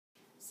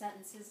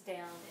sentences down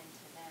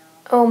into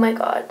noun. Oh my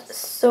god,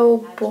 so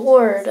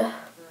bored.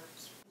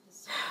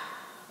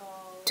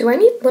 Do I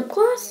need lip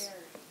gloss?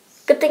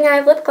 Good thing I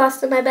have lip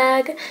gloss in my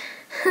bag.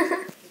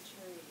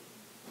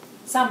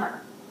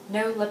 Summer,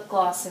 no lip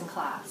gloss in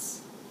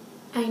class.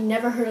 I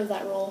never heard of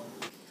that rule.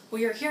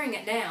 Well, you're hearing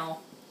it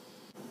now.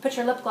 Put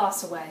your lip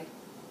gloss away.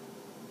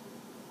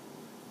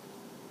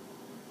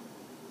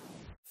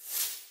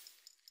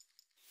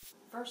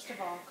 First of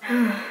all,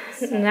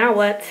 now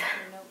what?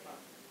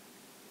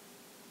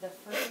 The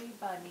furry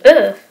bunny.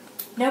 Ugh.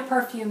 No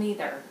perfume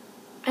either.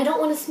 I don't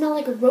want to smell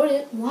like a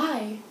rodent.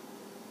 Why?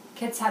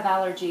 Kids have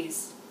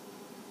allergies.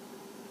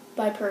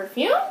 By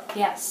perfume?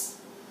 Yes.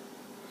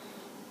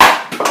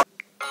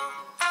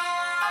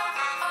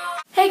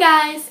 Hey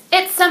guys,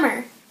 it's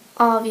summer.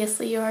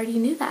 Obviously, you already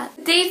knew that.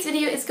 Today's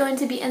video is going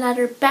to be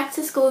another back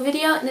to school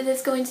video, and it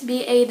is going to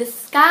be a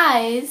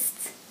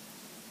disguised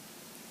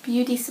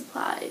beauty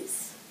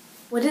supplies.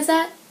 What is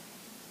that?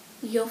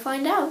 You'll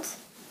find out.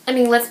 I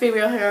mean, let's be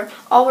real here.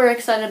 All we're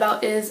excited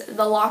about is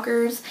the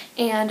lockers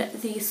and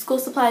the school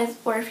supplies,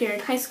 or if you're in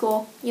high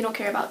school, you don't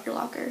care about your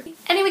locker.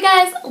 Anyway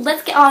guys,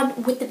 let's get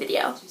on with the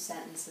video. 2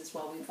 sentences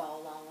while we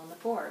follow along on the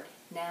board.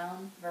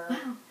 Noun, verb,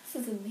 Wow,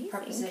 this is amazing.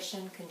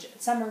 preposition,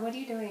 Summer, what are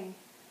you doing?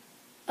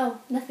 Oh,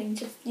 nothing,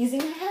 just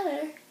using my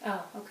highlighter.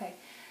 Oh, okay.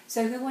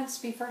 So who wants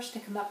to be first to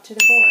come up to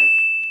the board?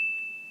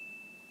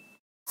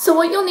 So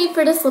what you'll need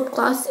for this lip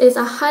gloss is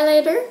a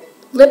highlighter,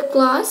 lip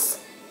gloss,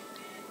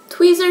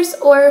 tweezers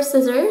or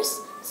scissors,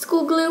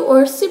 school glue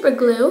or super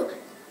glue,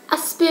 a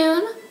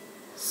spoon,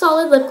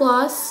 solid lip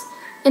gloss,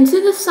 and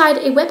to the side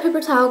a wet paper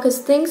towel because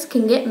things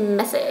can get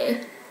messy.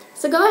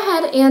 So go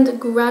ahead and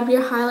grab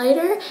your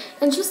highlighter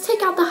and just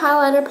take out the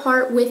highlighter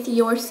part with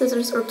your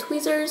scissors or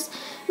tweezers.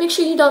 Make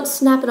sure you don't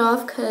snap it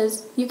off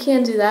because you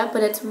can do that,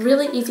 but it's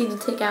really easy to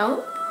take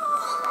out.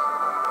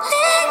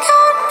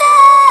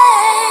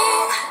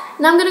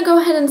 Now I'm going to go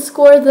ahead and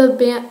score the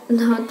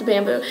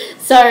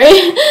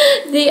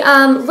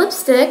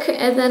lipstick,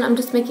 and then I'm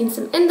just making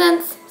some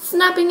indents,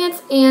 snapping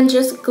it, and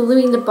just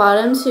gluing the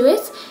bottom to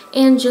it,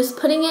 and just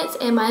putting it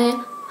in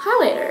my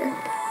highlighter.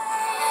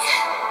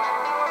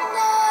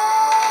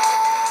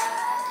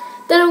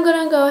 Then I'm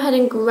going to go ahead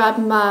and grab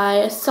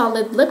my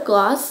solid lip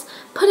gloss,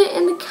 put it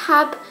in the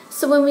cap,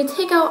 so when we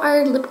take out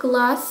our lip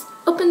gloss,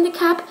 open the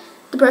cap,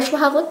 the brush will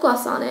have lip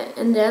gloss on it,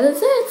 and that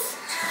is it.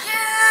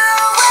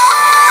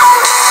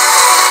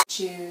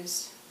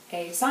 Choose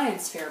a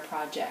science fair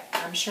project.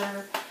 I'm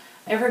sure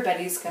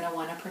everybody's going to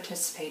want to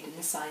participate in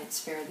the science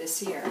fair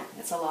this year.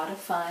 It's a lot of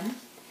fun.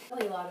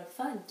 Really a lot of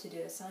fun to do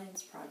a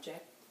science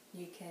project.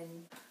 You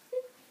can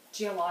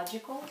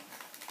geological,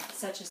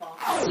 such as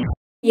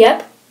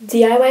Yep,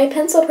 DIY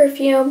pencil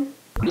perfume.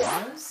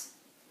 Rose.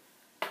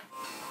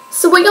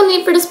 So what you'll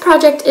need for this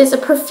project is a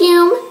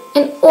perfume,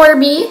 an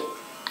Orbeez,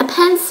 a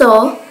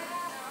pencil,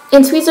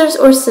 and tweezers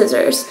or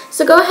scissors.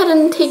 So go ahead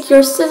and take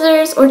your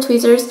scissors or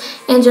tweezers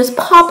and just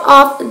pop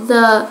off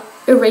the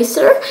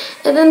eraser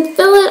and then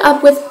fill it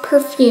up with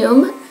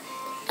perfume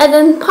and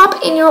then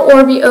pop in your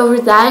Orbeez over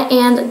that,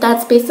 and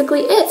that's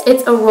basically it.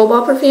 It's a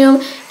robot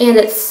perfume and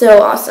it's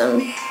so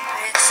awesome.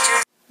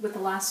 With the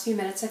last few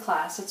minutes of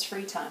class, it's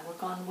free time.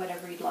 Work on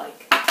whatever you'd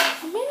like.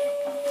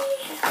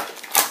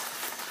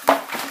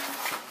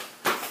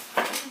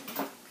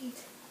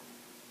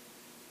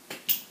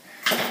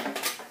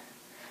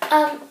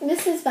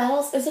 Mrs.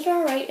 Battles, is it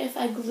alright if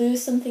I glue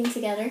something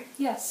together?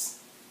 Yes.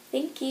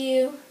 Thank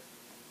you.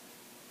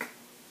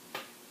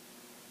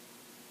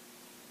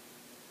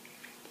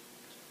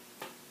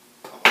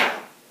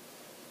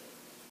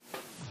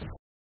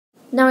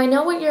 Now I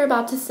know what you're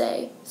about to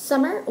say.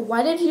 Summer,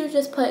 why did you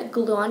just put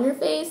glue on your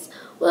face?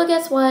 Well,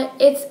 guess what?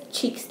 It's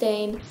cheek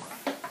stain.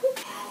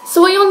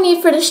 So what you'll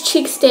need for this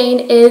cheek stain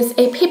is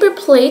a paper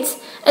plate,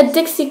 a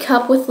Dixie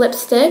cup with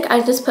lipstick.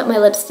 I just put my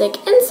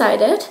lipstick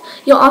inside it.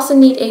 You'll also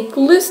need a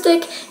glue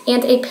stick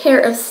and a pair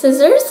of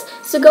scissors.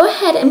 So go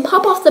ahead and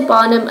pop off the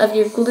bottom of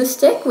your glue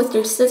stick with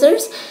your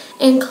scissors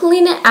and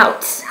clean it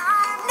out.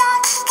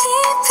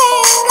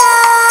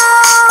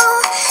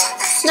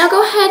 Now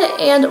go ahead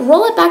and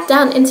roll it back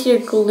down into your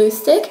glue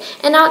stick,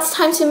 and now it's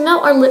time to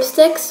melt our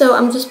lipstick, so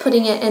I'm just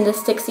putting it in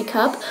this Dixie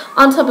cup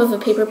on top of a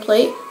paper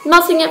plate,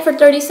 melting it for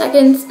 30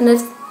 seconds, and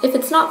if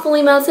it's not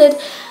fully melted,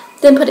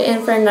 then put it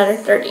in for another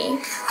 30.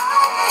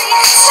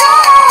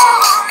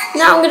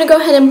 Now I'm going to go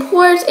ahead and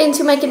pour it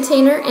into my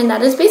container, and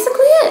that is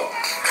basically it.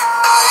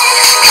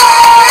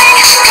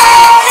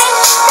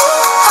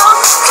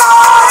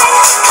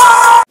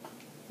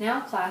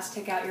 Now class,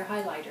 take out your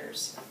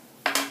highlighters.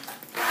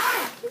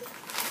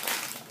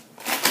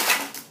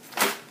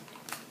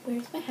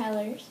 Where's my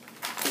highlighters?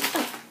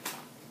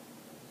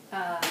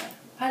 Oh.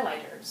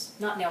 Highlighters,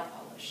 not nail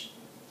polish.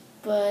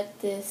 But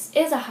this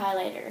is a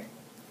highlighter.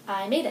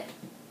 I made it.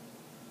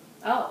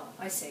 Oh,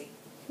 I see.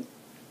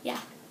 Yeah.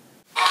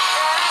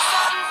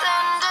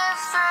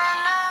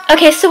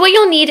 Okay, so what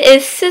you'll need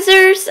is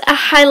scissors, a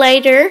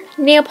highlighter,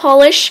 nail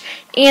polish,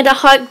 and a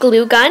hot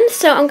glue gun.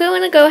 So I'm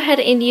going to go ahead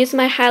and use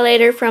my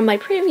highlighter from my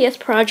previous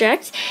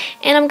project,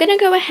 and I'm going to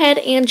go ahead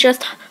and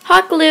just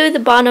hot glue the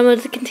bottom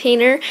of the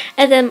container,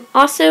 and then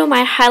also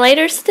my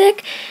highlighter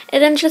stick,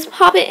 and then just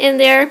pop it in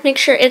there, make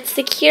sure it's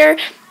secure,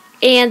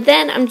 and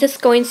then I'm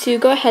just going to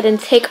go ahead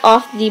and take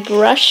off the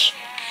brush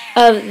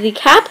of the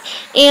cap,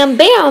 and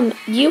bam,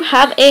 you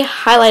have a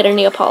highlighter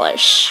nail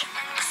polish.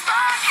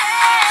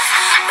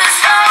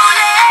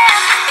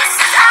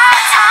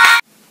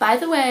 By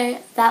the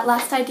way, that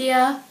last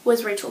idea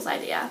was Rachel's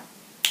idea.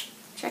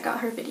 Check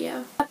out her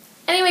video.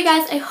 Anyway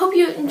guys, I hope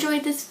you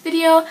enjoyed this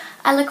video.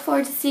 I look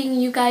forward to seeing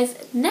you guys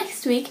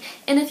next week,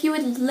 and if you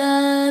would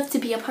love to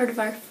be a part of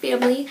our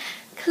family,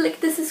 click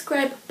the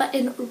subscribe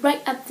button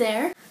right up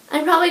there.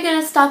 I'm probably going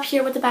to stop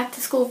here with the back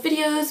to school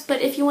videos,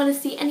 but if you want to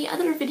see any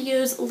other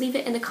videos, leave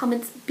it in the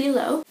comments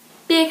below.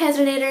 Be a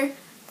Kaisernator.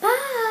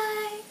 Bye!